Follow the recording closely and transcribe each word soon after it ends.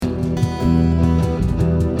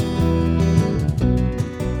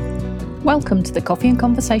Welcome to the Coffee and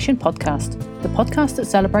Conversation podcast, the podcast that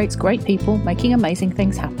celebrates great people making amazing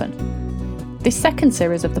things happen. This second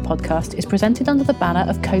series of the podcast is presented under the banner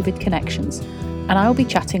of COVID Connections, and I will be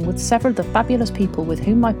chatting with several of the fabulous people with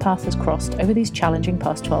whom my path has crossed over these challenging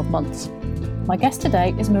past 12 months. My guest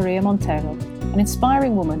today is Maria Monteiro, an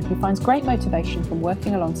inspiring woman who finds great motivation from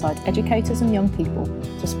working alongside educators and young people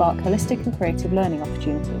to spark holistic and creative learning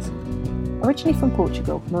opportunities. Originally from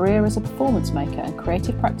Portugal, Maria is a performance maker and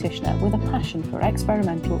creative practitioner with a passion for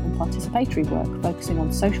experimental and participatory work focusing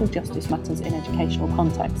on social justice matters in educational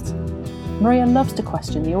contexts. Maria loves to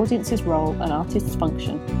question the audience's role and artist's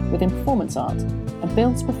function within performance art and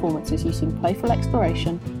builds performances using playful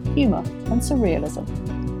exploration, humour and surrealism.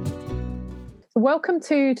 So welcome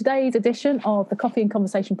to today's edition of the Coffee and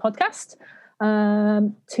Conversation podcast.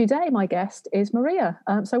 Today my guest is Maria.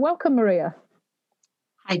 So welcome, Maria.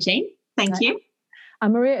 Hi, Jane. Thank you.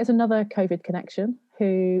 And Maria is another COVID connection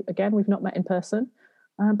who, again, we've not met in person,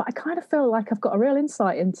 but I kind of feel like I've got a real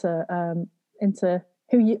insight into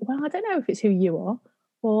who you, well, I don't know if it's who you are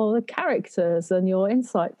or the characters and your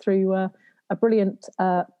insight through a brilliant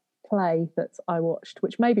play that I watched,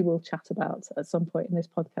 which maybe we'll chat about at some point in this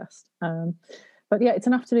podcast. But yeah, it's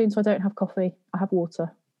an afternoon, so I don't have coffee. I have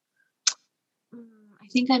water. I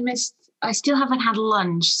think I still haven't had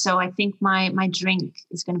lunch, so I think my drink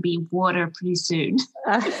is going to be water pretty soon.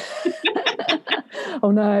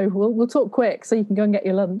 Oh no, we'll talk quick so you can go and get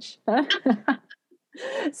your lunch.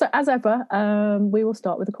 So as ever, we will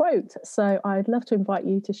start with a quote. So I'd love to invite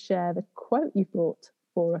you to share the quote you brought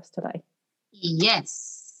for us today.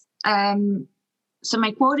 Yes. So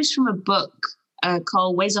my quote is from a book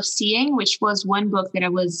called Ways of Seeing, which was one book that I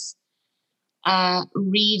was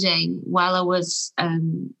reading while I was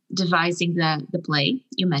devising the play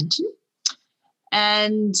you mentioned.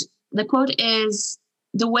 And the quote is,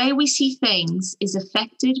 "The way we see things is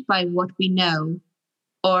affected by what we know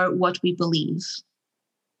or what we believe."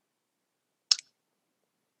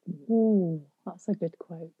 Ooh, that's a good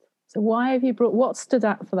quote. So why have you what stood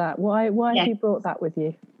out for that? Why have you brought that with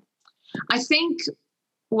you? I think,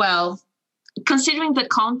 well, considering the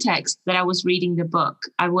context that I was reading the book,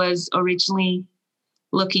 I was originally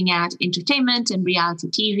looking at entertainment and reality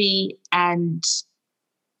TV, and,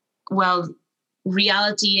 well,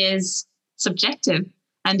 reality is subjective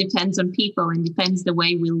and depends on people and depends the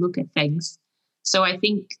way we look at things. So I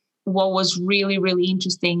think what was really, really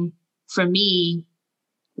interesting for me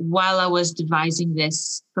while I was devising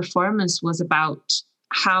this performance was about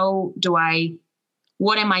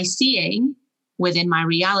what am I seeing within my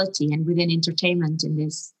reality and within entertainment in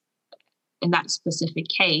that specific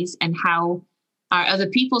case, and how are other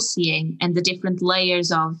people seeing, and the different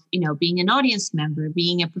layers of, being an audience member,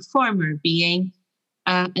 being a performer, being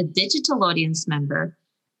a digital audience member.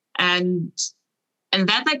 And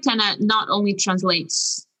that kind of not only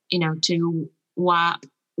translates, to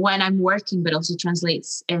when I'm working, but also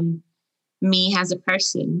translates in me as a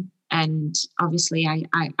person. And obviously I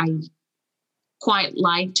quite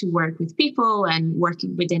like to work with people and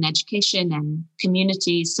working within education and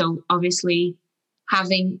community. So obviously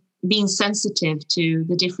being sensitive to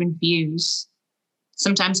the different views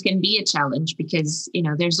sometimes can be a challenge because,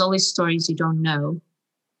 there's always stories you don't know.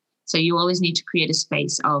 So you always need to create a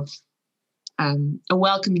space of a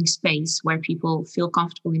welcoming space where people feel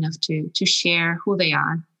comfortable enough to share who they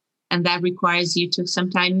are. And that requires you to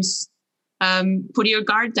sometimes put your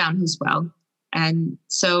guard down as well. And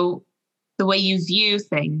so the way you view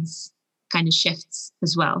things kind of shifts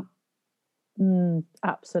as well.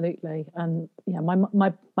 Absolutely. And yeah,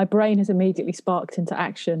 my brain has immediately sparked into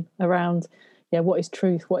action around, what is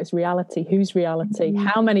truth, what is reality, whose reality,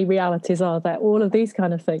 how many realities are there, all of these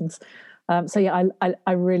kind of things. So yeah,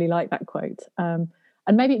 I really like that quote. And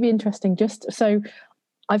maybe it'd be interesting so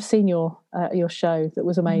I've seen your show that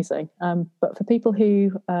was amazing. But for people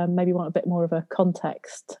who maybe want a bit more of a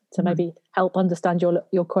context to maybe help understand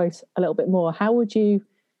your quote a little bit more, how would you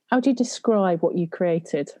describe what you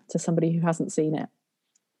created to somebody who hasn't seen it?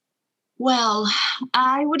 Well,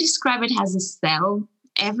 I would describe it as a cell,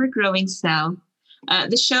 ever-growing cell.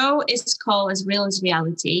 The show is called As Real as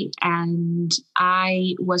Reality, and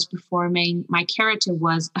I was performing. My character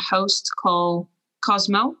was a host called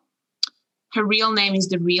Cosmo. Her real name is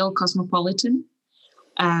the Real Cosmopolitan,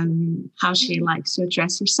 how she likes to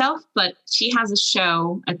address herself. But she has a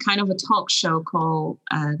show, a kind of a talk show called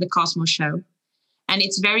The Cosmo Show. And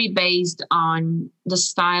it's very based on the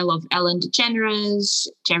style of Ellen DeGeneres,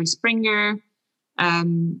 Jerry Springer,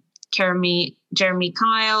 Jeremy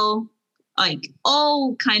Kyle, like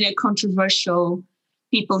all kind of controversial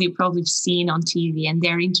people you probably have seen on TV and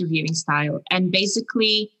their interviewing style. And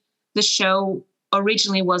basically the show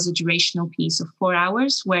originally was a durational piece of 4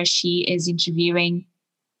 hours where she is interviewing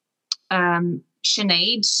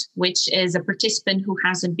Sinead, which is a participant who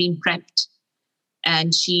hasn't been prepped.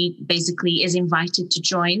 And she basically is invited to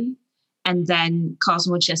join. And then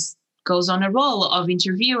Cosmo just goes on a roll of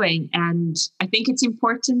interviewing. And I think it's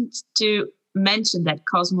important to mention that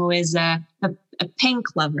Cosmo is a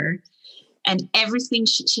pink lover. And everything,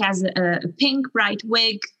 she has a pink bright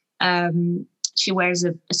wig. She wears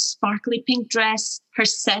a sparkly pink dress. Her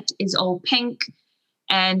set is all pink.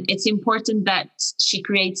 And it's important that she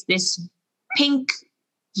creates this pink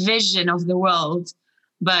vision of the world.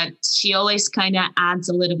 But she always kind of adds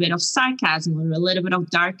a little bit of sarcasm or a little bit of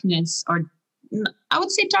darkness, or I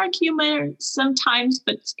would say dark humor sometimes.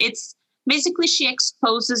 But it's basically she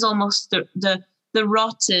exposes almost the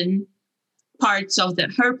rotten parts of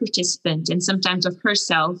her participant and sometimes of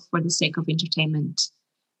herself for the sake of entertainment.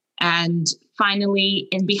 And finally,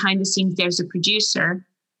 in behind the scenes, there's a producer,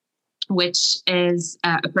 which is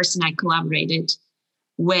a person I collaborated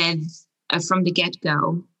with from the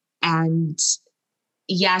get-go. And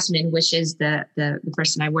Yasmin, which is the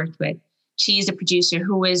person I worked with, she is a producer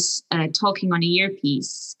who is talking on a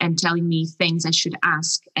earpiece and telling me things I should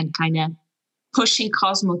ask and kind of pushing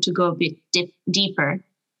Cosmo to go a bit deeper,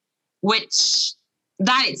 which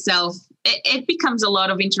that itself, it becomes a lot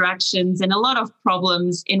of interactions and a lot of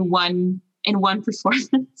problems in one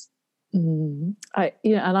performance. And I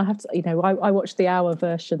have to, I watched the hour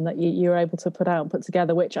version that you were able to put out and put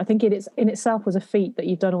together, which I think in itself was a feat that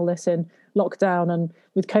you've done all this in lockdown and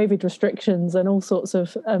with COVID restrictions and all sorts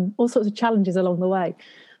of challenges along the way.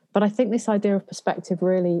 But I think this idea of perspective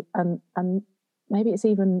really, and maybe it's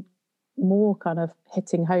even more kind of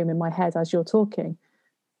hitting home in my head as you're talking,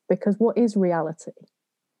 because what is reality?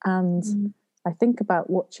 And I think about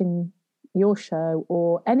watching your show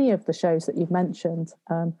or any of the shows that you've mentioned.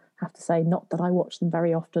 Have to say, not that I watch them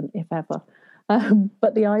very often, if ever,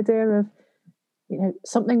 but the idea of,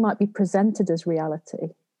 something might be presented as reality,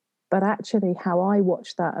 but actually how I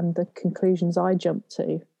watch that and the conclusions I jump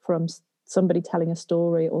to from somebody telling a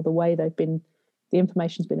story or the way the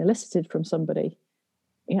information's been elicited from somebody,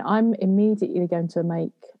 I'm immediately going to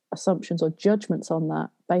make assumptions or judgments on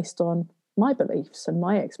that based on my beliefs and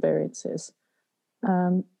my experiences.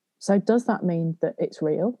 So does that mean that it's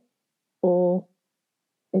real, or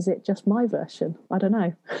is it just my version? I don't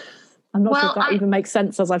know. I'm not sure if that even makes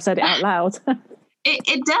sense as I've said it out loud.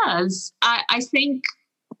 It does. I think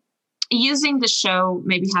using the show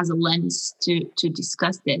maybe has a lens to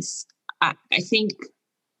discuss this. I think,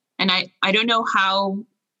 and I don't know how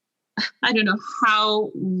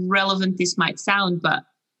relevant this might sound, but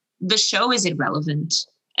the show is irrelevant.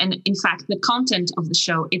 And in fact, the content of the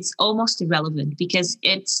show, it's almost irrelevant because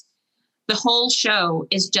the whole show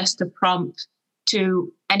is just a prompt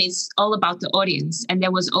and it's all about the audience. And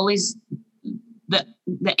there was always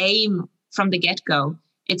the aim from the get-go.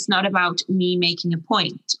 It's not about me making a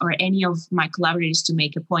point or any of my collaborators to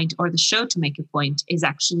make a point or the show to make a point. Is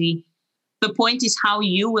actually the point is how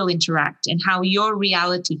you will interact and how your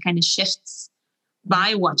reality kind of shifts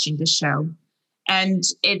by watching the show. And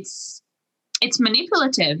it's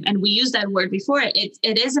manipulative. And we used that word before. It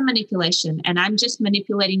is a manipulation. And I'm just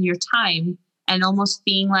manipulating your time and almost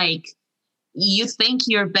being like, you think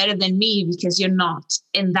you're better than me because you're not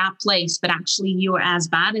in that place, but actually you're as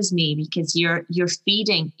bad as me because you're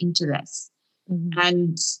feeding into this. Mm-hmm.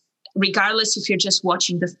 And regardless if you're just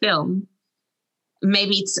watching the film,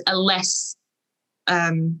 maybe it's a less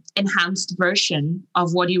enhanced version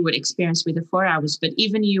of what you would experience with the 4 hours. But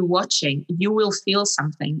even you watching, you will feel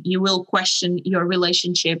something. You will question your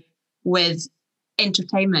relationship with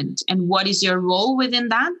entertainment and what is your role within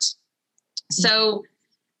that. Mm-hmm. So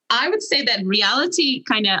I would say that reality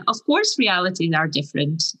of course, realities are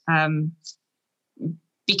different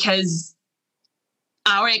because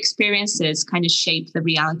our experiences kind of shape the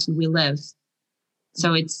reality we live.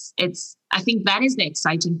 So I think that is the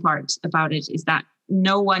exciting part about it, is that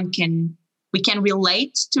we can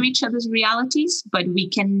relate to each other's realities, but we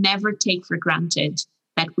can never take for granted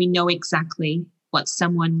that we know exactly what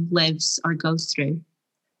someone lives or goes through.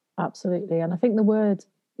 Absolutely. And I think the word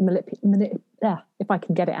if I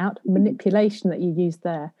can get it out, manipulation that you used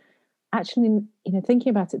there, actually, thinking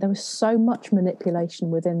about it, there was so much manipulation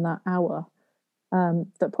within that hour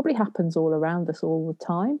that probably happens all around us all the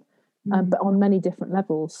time, but on many different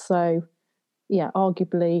levels. So,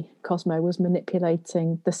 arguably, Cosmo was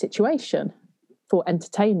manipulating the situation for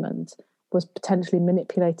entertainment, was potentially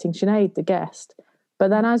manipulating Sinead, the guest. But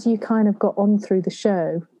then as you kind of got on through the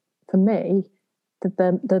show, for me,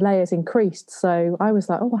 the layers increased. So I was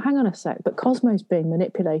like, oh, hang on a sec, but Cosmo's being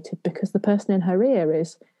manipulated because the person in her ear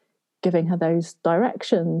is giving her those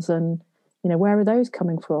directions, and where are those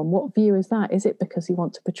coming from? What view is that? Is it because you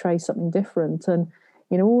want to portray something different? And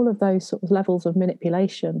all of those sort of levels of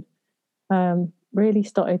manipulation really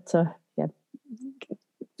started to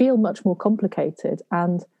feel much more complicated.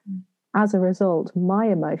 And as a result, my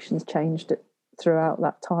emotions changed throughout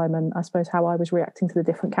that time, and I suppose how I was reacting to the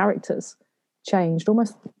different characters changed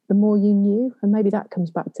almost the more you knew. And maybe that comes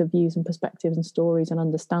back to views and perspectives and stories and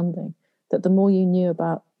understanding, that the more you knew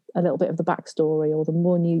about a little bit of the backstory, or the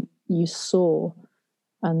more you saw,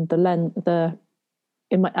 and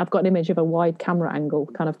I've got an image of a wide camera angle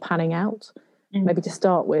kind of panning out. Maybe to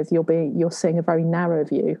start with, you're seeing a very narrow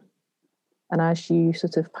view, and as you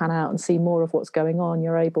sort of pan out and see more of what's going on,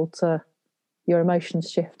 you're able to, your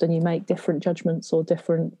emotions shift and you make different judgments or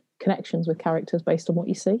different connections with characters based on what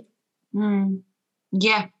you see.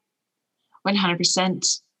 Yeah,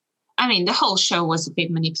 100%. I mean, the whole show was a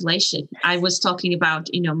big manipulation. I was talking about,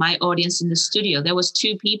 my audience in the studio. There was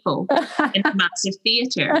 2 people in a massive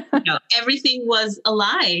theater. Everything was a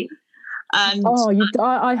lie. And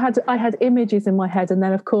I had images in my head, and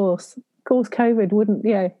then of course COVID wouldn't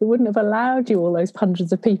have allowed you all those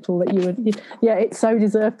hundreds of people that you would. It so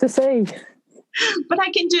deserved to see. But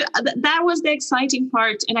I can do that. Was the exciting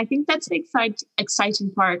part, and I think that's the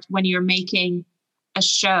exciting part when you're making a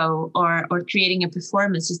show or creating a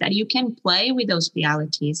performance, is that you can play with those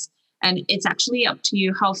realities, and it's actually up to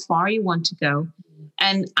you how far you want to go.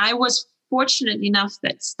 And I was fortunate enough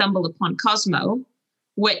that stumbled upon Cosmo,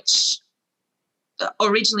 which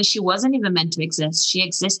originally she wasn't even meant to exist. She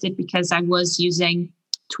existed because I was using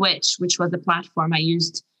Twitch, which was the platform I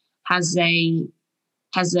used as a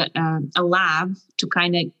lab to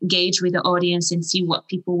kind of gauge with the audience and see what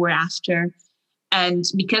people were after. And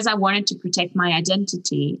because I wanted to protect my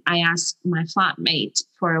identity, I asked my flatmate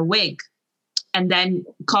for a wig. And then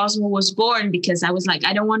Cosmo was born because I was like,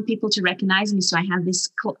 I don't want people to recognize me. So I had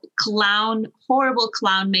this horrible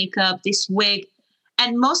clown makeup, this wig.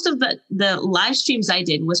 And most of the live streams I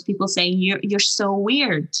did was people saying, you're so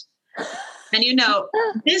weird. And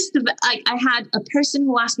I had a person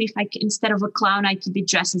who asked me if instead of a clown, I could be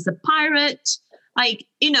dressed as a pirate. I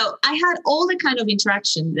had all the kind of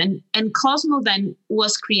interactions, and Cosmo then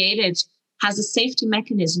was created as a safety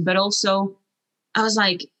mechanism, but also I was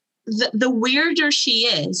like, the weirder she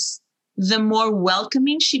is, the more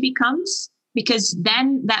welcoming she becomes, because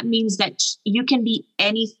then that means that you can be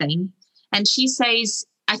anything. And she says,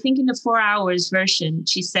 I think in the 4 hours version,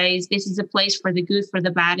 she says, this is a place for the good, for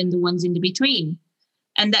the bad, and the ones in the between.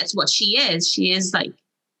 And that's what she is. She is like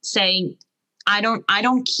saying, I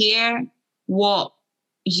don't care what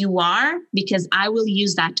you are, because I will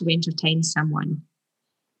use that to entertain someone.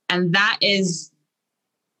 And that is,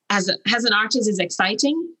 as an artist, is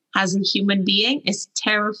exciting. As a human being, it's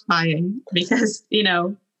terrifying, because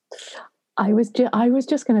I was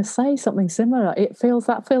just going to say something similar. It feels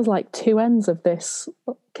like 2 ends of this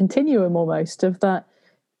continuum almost, of that.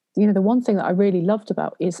 The one thing that I really loved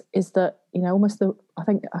about is that almost I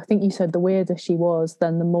think you said the weirder she was,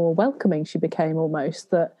 then the more welcoming she became,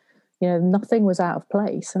 almost, that nothing was out of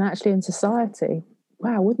place. And actually in society,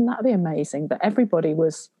 wow, wouldn't that be amazing that everybody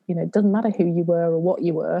was, it doesn't matter who you were or what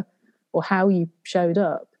you were or how you showed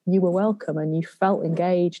up, you were welcome and you felt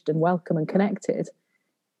engaged and welcome and connected.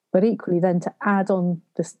 But equally then to add on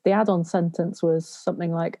the add-on sentence was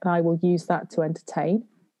something like, and I will use that to entertain.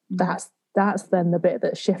 Mm-hmm. That's then the bit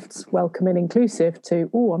that shifts welcome and inclusive to,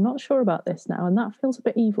 oh, I'm not sure about this now. And that feels a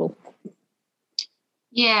bit evil.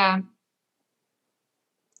 Yeah.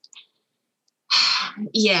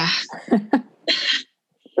 Yeah.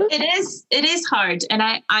 It is hard. And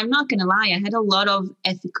I'm not going to lie. I had a lot of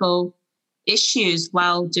ethical issues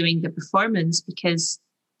while doing the performance, because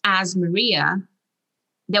as Maria,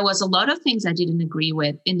 there was a lot of things I didn't agree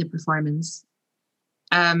with in the performance.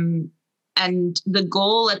 And the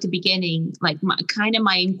goal at the beginning, like my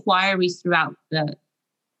inquiry throughout the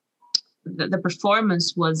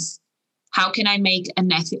performance was, how can I make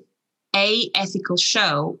an ethical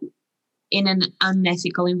show in an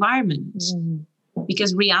unethical environment?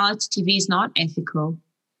 Because reality TV is not ethical.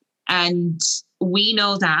 And we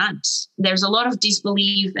know that there's a lot of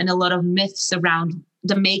disbelief and a lot of myths around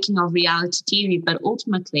the making of reality TV, but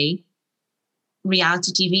ultimately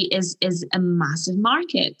reality TV is a massive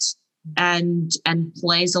market and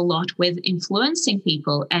plays a lot with influencing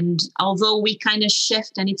people. And although we kind of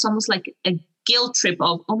shift, and it's almost like a guilt trip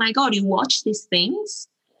of, oh my God, you watch these things,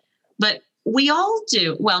 but we all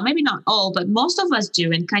do. Well, maybe not all, but most of us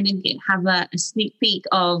do, and kind of have a sneak peek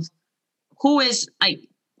of who is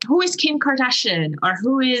Kim Kardashian, or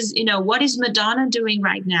who is, what is Madonna doing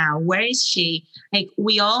right now? Where is she? Like,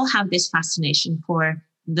 we all have this fascination for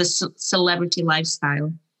the celebrity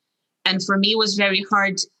lifestyle. And for me, it was very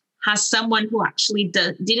hard as someone who actually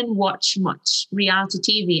didn't watch much reality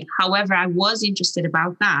TV. However, I was interested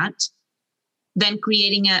about that. Then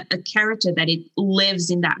creating a character that it lives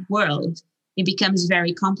in that world, it becomes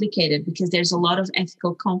very complicated because there's a lot of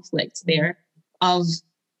ethical conflicts there. Of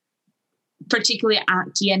particularly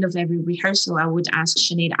at the end of every rehearsal, I would ask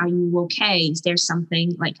Sinead, "Are you okay? Is there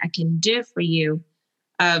something like I can do for you?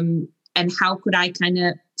 And how could I kind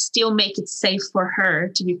of still make it safe for her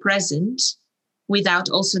to be present without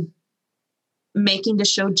also making the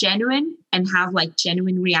show genuine and have like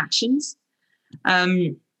genuine reactions?"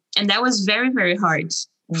 And that was very, very hard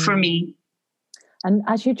for me. And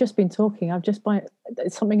as you've just been talking, I've just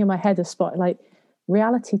something in my head has spotted, like,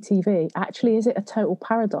 reality TV, actually, is it a total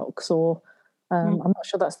paradox? Or I'm not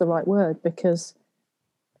sure that's the right word, because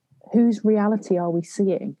whose reality are we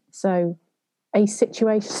seeing? So a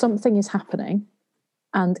situation, something is happening,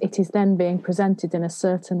 and it is then being presented in a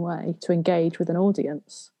certain way to engage with an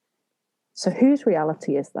audience. So whose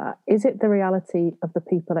reality is that? Is it the reality of the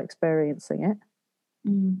people experiencing it?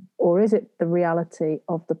 Or is it the reality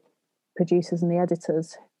of the producers and the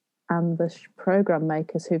editors and the program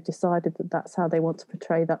makers who've decided that that's how they want to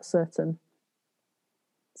portray that certain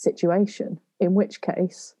situation? In which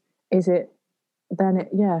case, is it then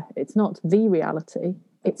it's not the reality,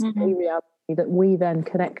 it's the reality that we then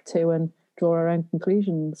connect to and draw our own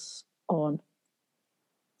conclusions on.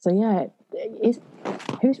 So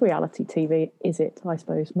whose reality TV is it, I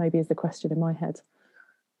suppose, maybe is the question in my head.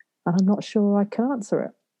 And I'm not sure I can answer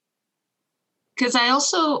it. Because I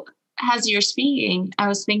also, as you're speaking, I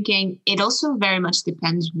was thinking it also very much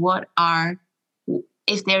depends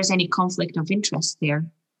if there's any conflict of interest there.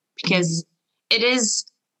 Because it is,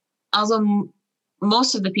 although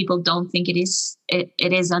most of the people don't think it is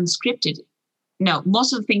unscripted. No,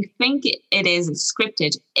 most of the people think it is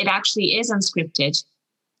scripted. It actually is unscripted.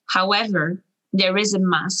 However, there is a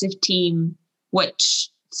massive team, which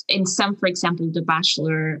in some, for example, The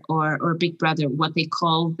Bachelor or Big Brother, what they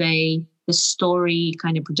call the story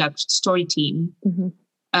kind of production story team,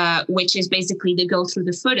 which is basically they go through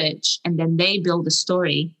the footage and then they build a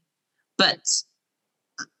story. But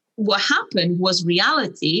what happened was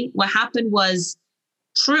reality. What happened was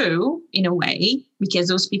true in a way, because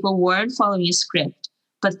those people weren't following a script.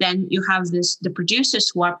 But then you have the producers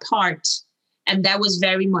who are part, and that was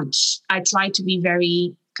very much, I tried to be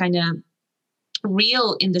very kind of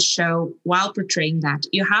real in the show while portraying that.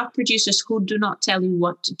 You have producers who do not tell you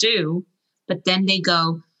what to do, but then they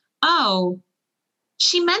go, "Oh,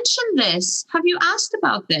 she mentioned this. Have you asked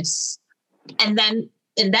about this?" And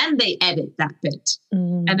then they edit that bit.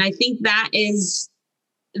 And I think that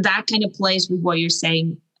kind of plays with what you're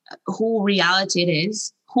saying, who reality it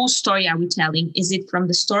is. Whose story are we telling? Is it from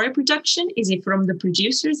the story production? Is it from the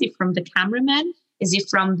producers? Is it from the cameraman? Is it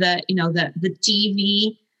from the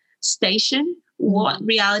TV station? What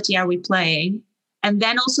reality are we playing? And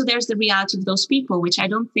then also there's the reality of those people, which I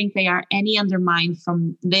don't think they are any undermined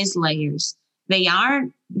from these layers. They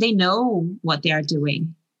know what they are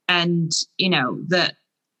doing. And,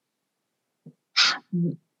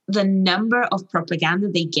 the number of propaganda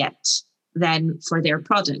they get then for their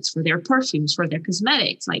products, for their perfumes, for their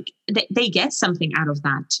cosmetics, like they get something out of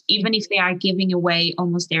that, even if they are giving away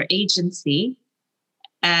almost their agency.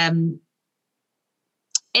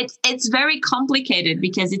 It's very complicated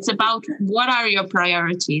because it's about what are your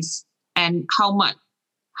priorities and how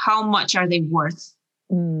much are they worth.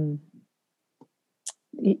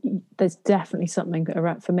 There's definitely something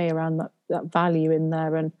for me around that value in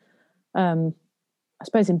there. And I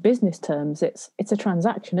suppose in business terms, it's a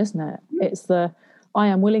transaction, isn't it? It's I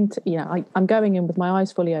am willing to, I'm going in with my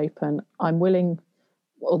eyes fully open. I'm willing,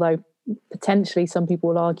 although potentially some people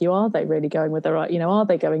will argue, are they really going with are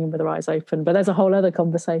they going in with their eyes open? But there's a whole other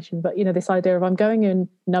conversation. But, this idea of I'm going in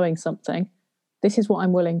knowing something, this is what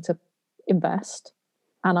I'm willing to invest.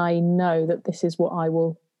 And I know that this is what I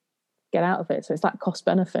will get out of it. So it's that cost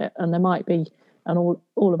benefit. And there might be, and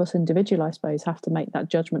all of us individually, I suppose, have to make that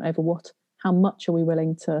judgment over how much are we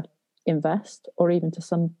willing to invest, or even to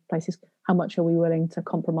some places, how much are we willing to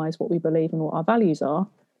compromise what we believe and what our values are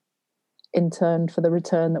in turn for the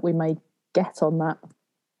return that we may get on that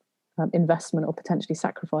investment or potentially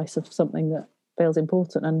sacrifice of something that feels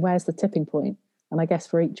important. And where's the tipping point? And I guess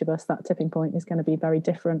for each of us, that tipping point is going to be very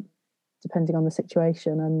different depending on the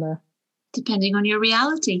situation and depending on your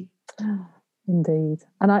reality. Indeed.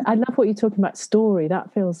 And I love what you're talking about, story.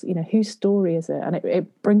 That feels, whose story is it? And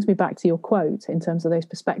it brings me back to your quote in terms of those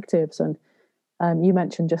perspectives. And you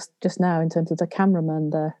mentioned just now in terms of the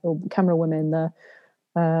cameraman, or camera women, the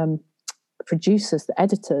producers, the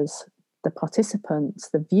editors, the participants,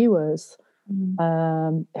 the viewers,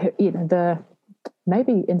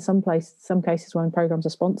 maybe in some cases when programs are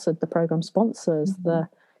sponsored, the program sponsors,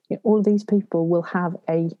 all of these people will have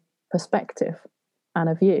a perspective and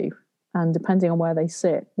a view, and depending on where they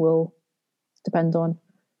sit will depend on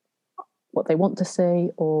what they want to see,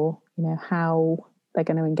 or how they're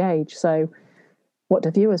going to engage. So what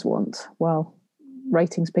do viewers want? Well,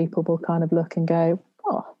 ratings people will kind of look and go,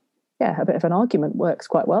 oh yeah, a bit of an argument works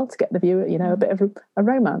quite well to get the viewer, a bit of a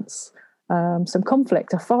romance, some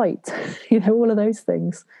conflict, a fight, all of those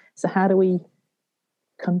things. So how do we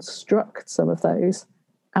construct some of those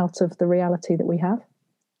out of the reality that we have?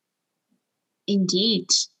 Indeed.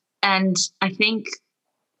 And I think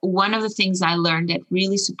one of the things I learned that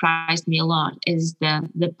really surprised me a lot is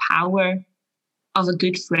the power of a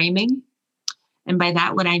good framing. And by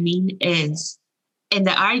that, what I mean is in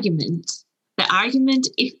the argument,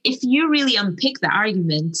 if you really unpick the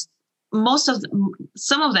argument,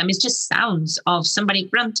 some of them is just sounds of somebody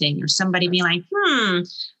grunting or somebody being like,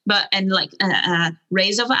 and like a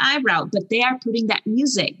raise of an eyebrow, but they are putting that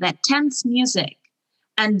music, that tense music,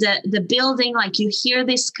 and the building, like you hear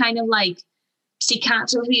this kind of like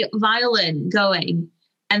staccato violin going,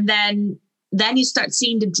 and then you start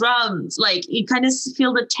seeing the drums, like you kind of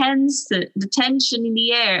feel the tension in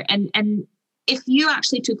the air, and if you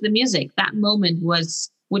actually took the music, that moment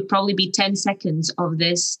would probably be 10 seconds of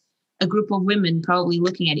a group of women probably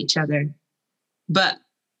looking at each other, but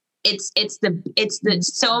it's the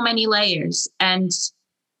so many layers. And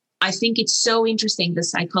I think it's so interesting, the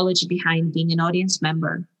psychology behind being an audience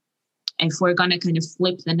member. If we're going to kind of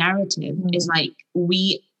flip the narrative, is like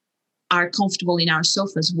we are comfortable in our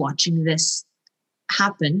sofas watching this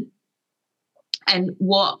happen. And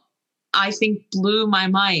what I think blew my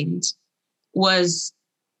mind was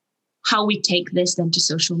how we take this then to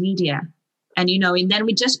social media. And, and then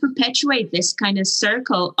we just perpetuate this kind of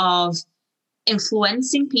circle of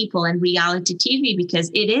influencing people and reality TV, because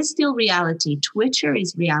it is still reality. Twitter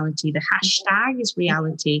is reality. The hashtag is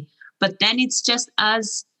reality. But then it's just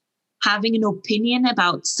us having an opinion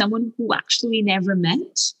about someone who actually we never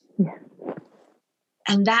met. Yeah.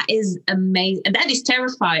 And that is amazing. And that is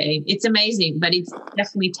terrifying. It's amazing, but it's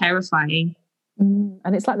definitely terrifying.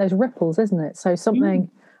 And it's like those ripples, isn't it? So something,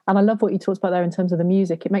 and I love what you talked about there in terms of the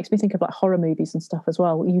music. It makes me think of like horror movies and stuff as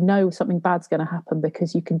well. Something bad's going to happen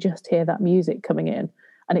because you can just hear that music coming in,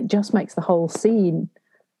 and it just makes the whole scene.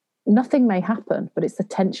 Nothing may happen, but it's the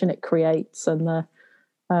tension it creates, and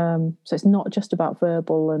so it's not just about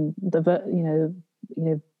verbal and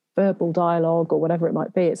the verbal dialogue or whatever it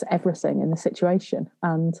might be. It's everything in the situation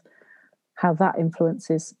and how that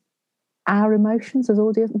influences our emotions as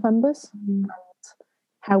audience members, and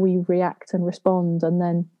how we react and respond. And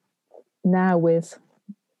then now with,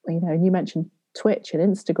 and you mentioned Twitch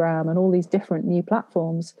and Instagram and all these different new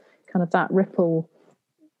platforms, kind of that ripple,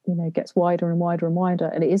 gets wider and wider and wider.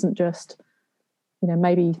 And it isn't just,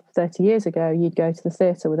 maybe 30 years ago, you'd go to the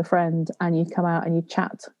theatre with a friend and you'd come out and you'd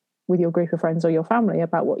chat with your group of friends or your family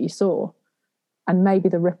about what you saw. And maybe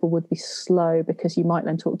the ripple would be slow because you might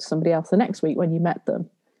then talk to somebody else the next week when you met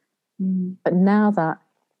them. But now that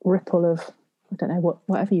ripple of, I don't know,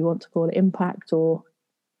 whatever you want to call it, impact or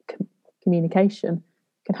communication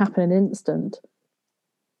can happen in an instant,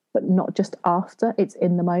 but not just after, it's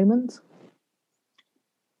in the moment.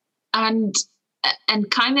 And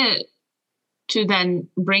kind of to then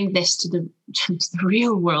bring this to the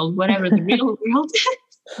real world, whatever the real world is.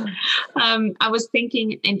 I was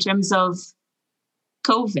thinking in terms of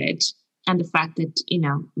COVID and the fact that,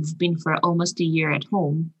 we've been for almost a year at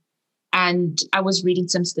home. And I was reading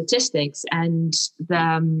some statistics, and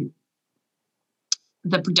the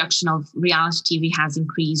production of reality TV has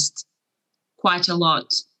increased quite a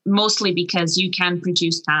lot, mostly because you can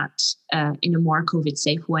produce that in a more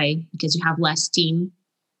COVID-safe way, because you have less team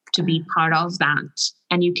to be part of that,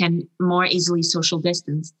 and you can more easily social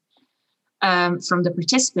distance from the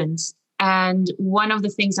participants. And one of the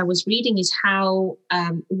things I was reading is how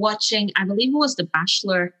watching, I believe it was The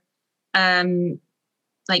Bachelor,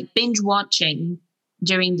 like binge watching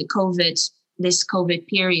during this COVID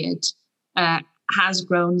period has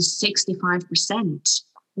grown 65%.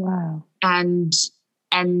 Wow. And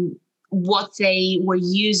what they were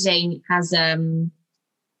using as a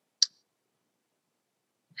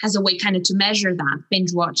way kind of to measure that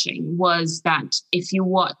binge watching was that if you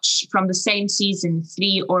watch from the same season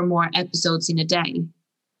 3 or more episodes in a day.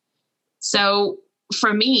 So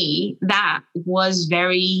for me, that was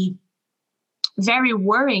very, very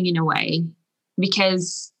worrying in a way,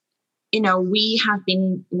 because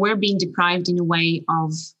we're being deprived in a way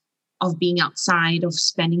of of being outside, of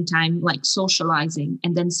spending time like socializing.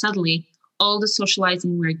 And then suddenly all the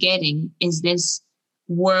socializing we're getting is this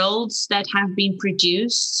worlds that have been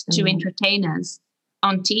produced to entertain us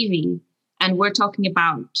on TV. And we're talking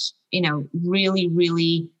about, really,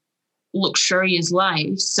 really luxurious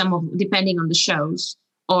lives, some of depending on the shows,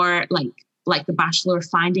 or like The Bachelor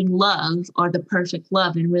finding love or the perfect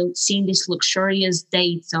love. And we're seeing these luxurious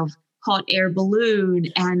dates of hot air balloon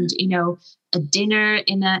and, a dinner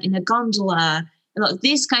in a gondola,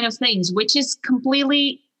 these kind of things, which is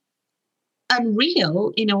completely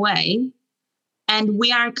unreal in a way. And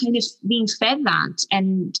we are kind of being fed that.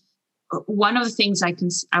 And one of the things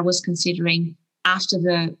I was considering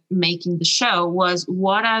after making the show was,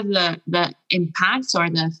 what are the impacts or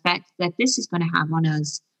the effects that this is going to have on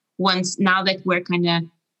us now that we're kind of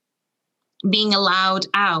being allowed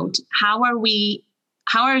out? How are we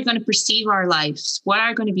going to perceive our lives? What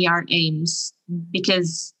are going to be our aims?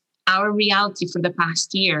 Because our reality for the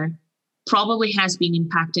past year probably has been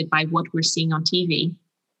impacted by what we're seeing on TV.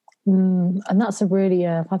 And that's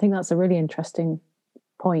I think that's a really interesting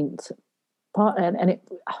point. And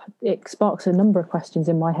it sparks a number of questions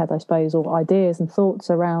in my head, I suppose, or ideas and thoughts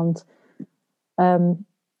around,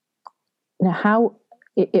 how,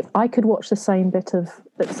 if I could watch the same bit of,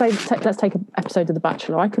 let's take an episode of The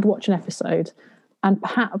Bachelor. I could watch an episode, and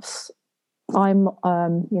perhaps I'm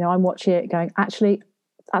watching it going, actually,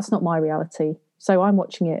 that's not my reality. So I'm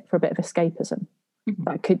watching it for a bit of escapism.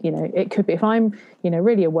 That could, it could be, if I'm,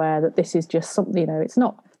 really aware that this is just something, it's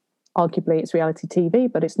not, arguably it's reality TV,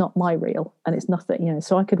 but it's not my real, and it's nothing,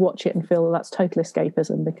 so I could watch it and feel that's total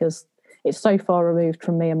escapism because it's so far removed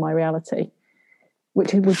from me and my reality,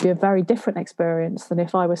 which would be a very different experience than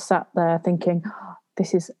if I was sat there thinking,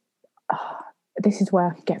 this is where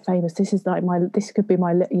I could get famous. This is like this could be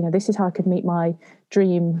my, this is how I could meet my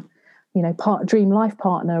dream, dream life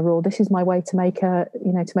partner, or this is my way to make a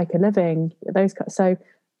living. So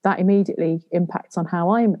that immediately impacts on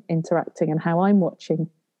how I'm interacting and how I'm watching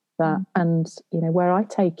that, and where I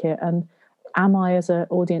take it, and am I as an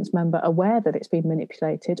audience member aware that it's been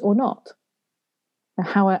manipulated or not?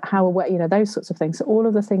 How aware, those sorts of things. So all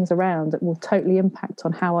of the things around it will totally impact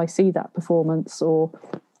on how I see that performance, or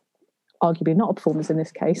arguably not a performance in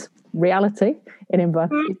this case, reality in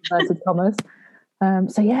inverted commas.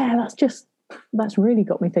 So yeah, that's really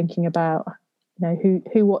got me thinking about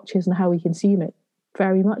who watches and how we consume it.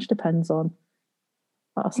 Very much depends on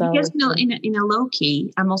ourselves. Because in a low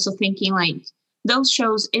key, I'm also thinking like those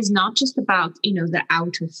shows is not just about the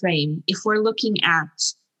outer frame. If we're looking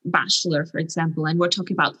at Bachelor, for example, and we're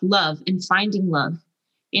talking about love and finding love,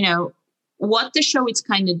 what the show is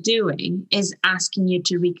kind of doing is asking you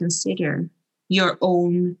to reconsider your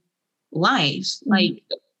own life. Like,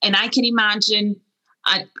 and I can imagine,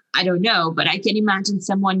 I don't know, but I can imagine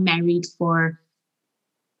someone married for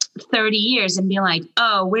 30 years and be like,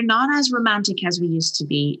 oh, we're not as romantic as we used to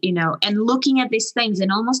be, and looking at these things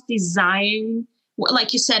and almost desiring,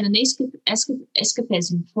 like you said, an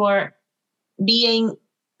escapism for being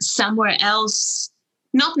somewhere else,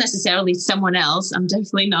 not necessarily someone else. I'm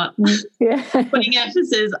definitely not putting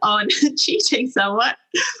emphasis on cheating somewhat,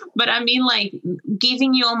 but I mean like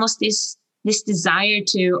giving you almost this desire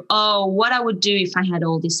to, oh, what I would do if I had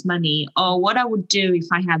all this money, or what I would do if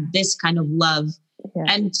I had this kind of love. Yeah.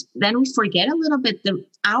 And then we forget a little bit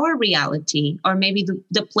our reality, or maybe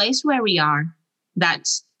the place where we are, that,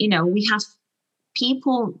 we have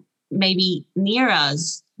people maybe near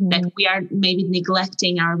us that we are maybe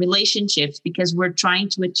neglecting our relationships because we're trying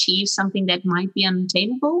to achieve something that might be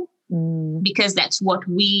unattainable because that's what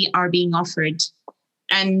we are being offered.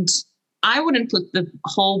 And I wouldn't put the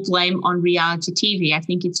whole blame on reality TV. I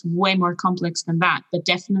think it's way more complex than that. But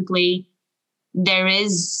definitely there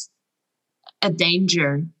is a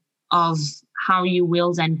danger of how you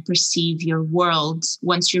will then perceive your world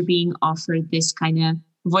once you're being offered this kind of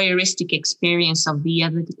voyeuristic experience of the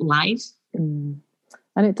other life. And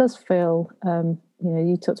it does feel,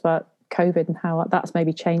 you talked about COVID and how that's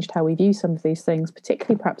maybe changed how we view some of these things,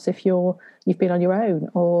 particularly perhaps if you've been on your own.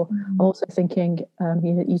 Or I'm also thinking,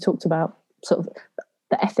 you talked about sort of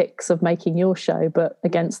the ethics of making your show, but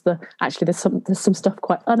against there's some stuff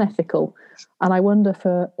quite unethical. And I wonder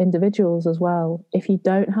for individuals as well, if you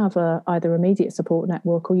don't have either immediate support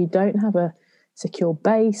network, or you don't have a secure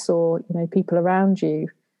base, or people around you,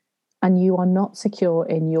 and you are not secure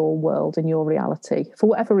in your world, in your reality, for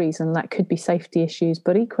whatever reason. That could be safety issues,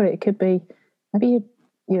 but equally it could be maybe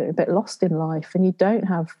you're a bit lost in life and you don't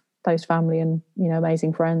have those family and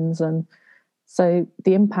amazing friends, and so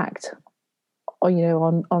the impact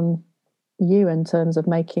on you in terms of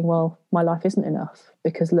making, well, my life isn't enough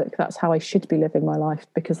because look, that's how I should be living my life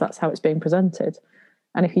because that's how it's being presented.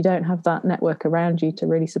 And if you don't have that network around you to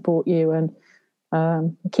really support you and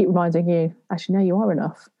keep reminding you, actually, no, you are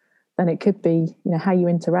enough, then it could be, how you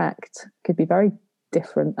interact could be very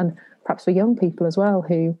different. And perhaps for young people as well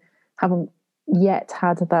who haven't yet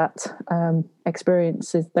had that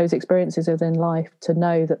those experiences within life, to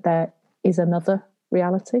know that there is another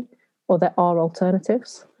reality or there are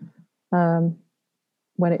alternatives.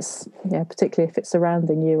 When it's, particularly if it's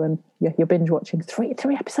surrounding you and you're binge watching three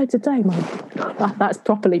episodes a day, that's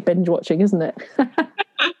properly binge watching, isn't it?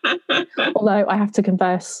 Although I have to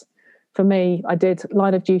confess, for me, I did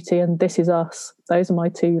Line of Duty and This Is Us. Those are my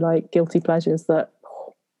two guilty pleasures that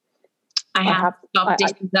I have stopped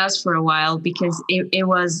This Is Us for a while because it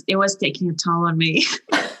was taking a toll on me.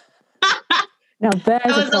 Now there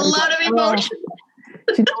was a lot of emotion.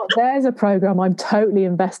 Do you know what? There's a program I'm totally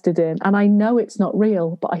invested in, and I know it's not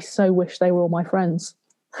real, but I so wish they were all my friends.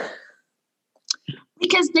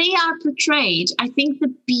 Because they are portrayed, I think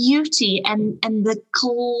the beauty and the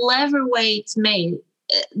clever way it's made,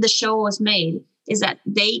 the show was made, is that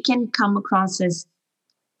they can come across as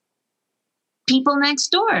people next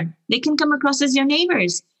door. They can come across as your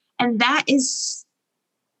neighbors. And that's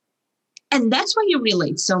why you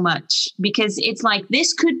relate so much, because it's like,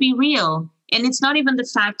 this could be real. And it's not even the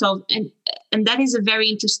fact of, and that is a very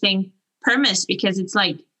interesting premise, because it's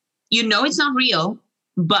like, it's not real,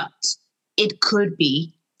 but it could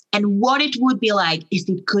be. And what it would be like if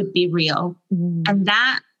it could be real. And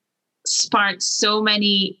that sparks so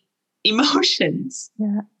many emotions.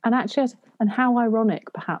 Yeah. And actually, and how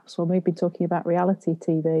ironic, perhaps, when we've been talking about reality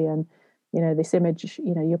TV and, this image,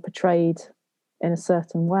 you're portrayed in a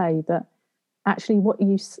certain way, that actually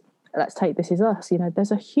let's take This Is Us,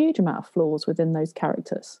 there's a huge amount of flaws within those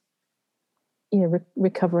characters.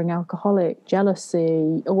 Recovering alcoholic,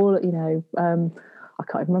 jealousy, all, I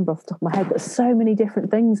can't even remember off the top of my head, but so many different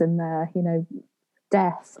things in there,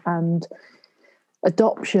 death and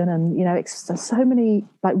adoption and, there's so many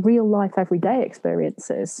real life, everyday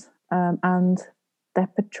experiences. And they're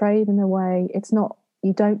portrayed in a way, it's not,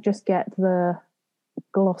 you don't just get the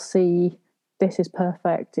glossy, this is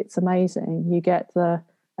perfect, it's amazing. You get the,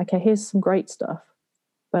 okay, here's some great stuff,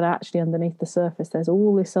 but actually underneath the surface, there's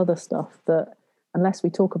all this other stuff that, unless we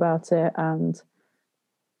talk about it and,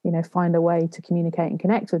 find a way to communicate and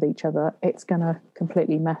connect with each other, it's going to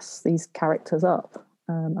completely mess these characters up.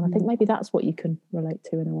 And I think maybe that's what you can relate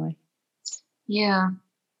to in a way. Yeah.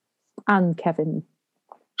 And Kevin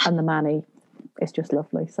and the Manny, it's just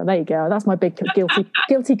lovely. So there you go. That's my big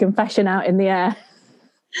guilty confession out in the air.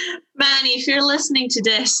 Manny, if you're listening to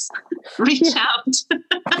this, reach out.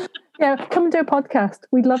 Yeah, come and do a podcast.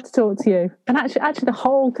 We'd love to talk to you. And actually the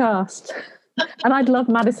whole cast. And I'd love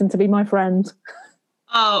Madison to be my friend.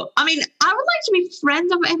 Oh, I mean, I would like to be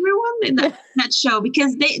friends of everyone in that show,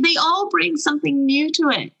 because they all bring something new to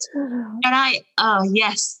it. And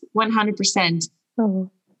yes, 100%.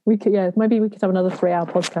 Oh, maybe we could have another 3-hour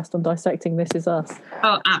podcast on dissecting This Is Us.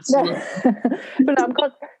 Oh, absolutely. But I'm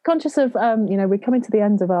conscious of, we're coming to the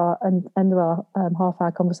end of our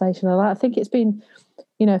half-hour conversation. And I think it's been,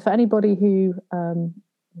 for anybody who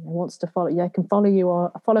wants to follow, can follow you or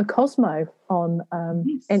follow Cosmo on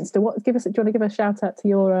Insta. Do you want to give a shout out to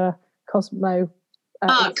your Cosmo?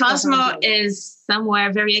 Cosmo is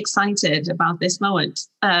somewhere very excited about this moment.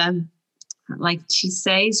 Like she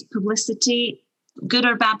says, publicity, good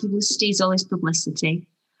or bad publicity, is always publicity.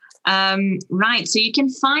 Right, so you can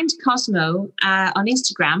find Cosmo on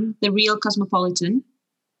Instagram, The Real Cosmopolitan.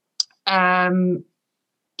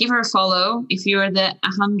 Give her a follow. If you're the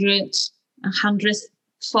 100th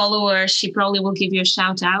follower, she probably will give you a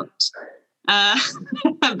shout out.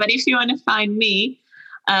 But if you want to find me,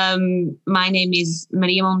 my name is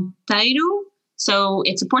Maria Monteiro. So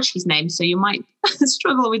it's a Portuguese name, so you might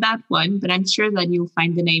struggle with that one, but I'm sure that you'll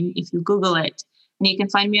find the name if you Google it. And you can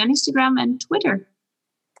find me on Instagram and Twitter.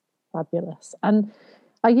 Fabulous. And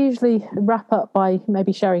I usually wrap up by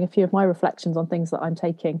maybe sharing a few of my reflections on things that I'm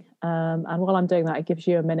taking. And while I'm doing that, it gives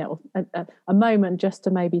you a minute, a moment just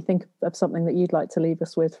to maybe think of something that you'd like to leave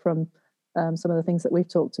us with from some of the things that we've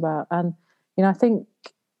talked about. And, I think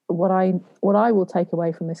what I will take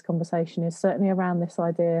away from this conversation is certainly around this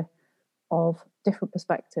idea of different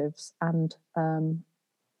perspectives and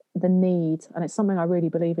the need, and it's something I really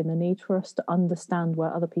believe in, the need for us to understand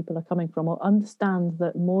where other people are coming from, or understand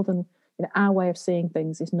that more than our way of seeing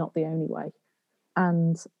things is not the only way.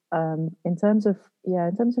 And in terms of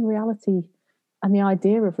reality and the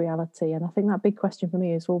idea of reality, and I think that big question for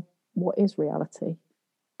me is, well, what is reality?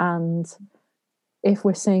 And if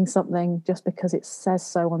we're seeing something just because it says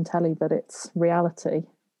so on telly that it's reality,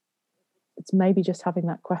 it's maybe just having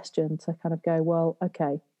that question to kind of go, well,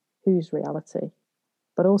 okay, whose reality?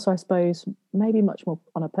 But also, I suppose, maybe much more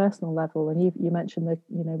on a personal level. And you mentioned that,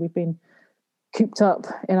 we've been cooped up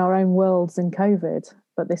in our own worlds in COVID,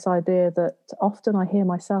 but this idea that often I hear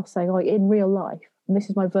myself saying, oh, in real life, and this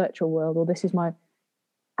is my virtual world, or this is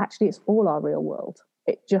actually, it's all our real world.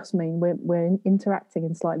 It just means we're interacting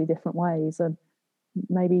in slightly different ways. And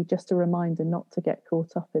maybe just a reminder not to get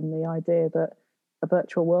caught up in the idea that a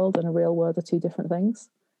virtual world and a real world are two different things.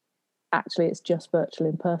 Actually, it's just virtual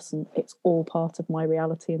in person. It's all part of my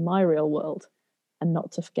reality in my real world, and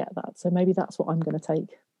not to forget that. So maybe that's what I'm going to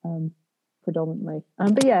take predominantly.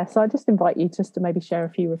 But yeah, so I just invite you just to maybe share a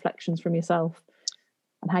few reflections from yourself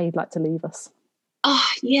and how you'd like to leave us. Oh,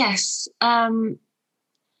 yes. I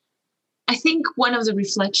think one of the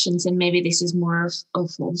reflections, and maybe this is more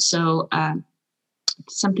of also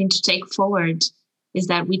something to take forward, is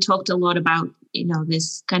that we talked a lot about,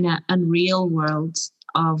 this kind of unreal world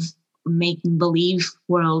of making believe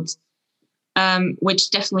world, which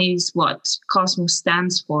definitely is what Cosmos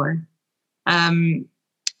stands for. And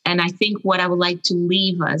I think what I would like to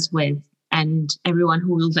leave us with, and everyone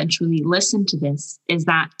who will eventually listen to this, is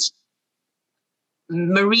that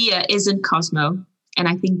Maria isn't Cosmo. And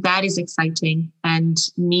I think that is exciting. And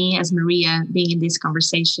me as Maria being in this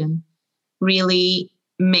conversation really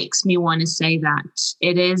makes me want to say that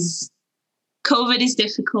COVID is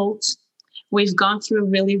difficult. We've gone through a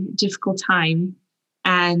really difficult time,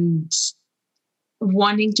 and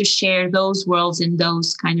wanting to share those worlds and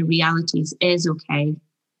those kind of realities is okay.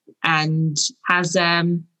 And as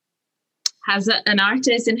an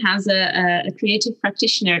artist and as a creative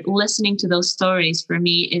practitioner, listening to those stories for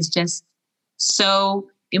me is just so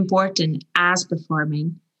important as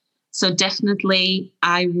performing. So definitely,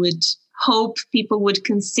 I would hope people would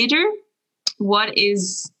consider what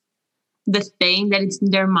is the thing that is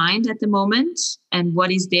in their mind at the moment and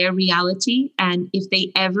what is their reality. And if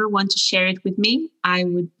they ever want to share it with me, I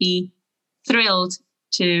would be thrilled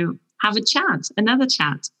to have another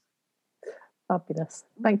chat. Fabulous.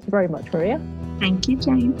 Thank you very much, Maria. Thank you,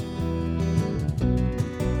 Jane.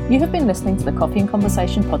 You have been listening to the Coffee and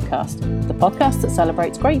Conversation podcast, the podcast that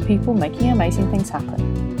celebrates great people making amazing things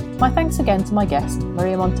happen. My thanks again to my guest,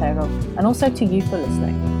 Maria Monteiro, and also to you for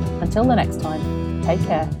listening. Until the next time, take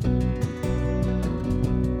care.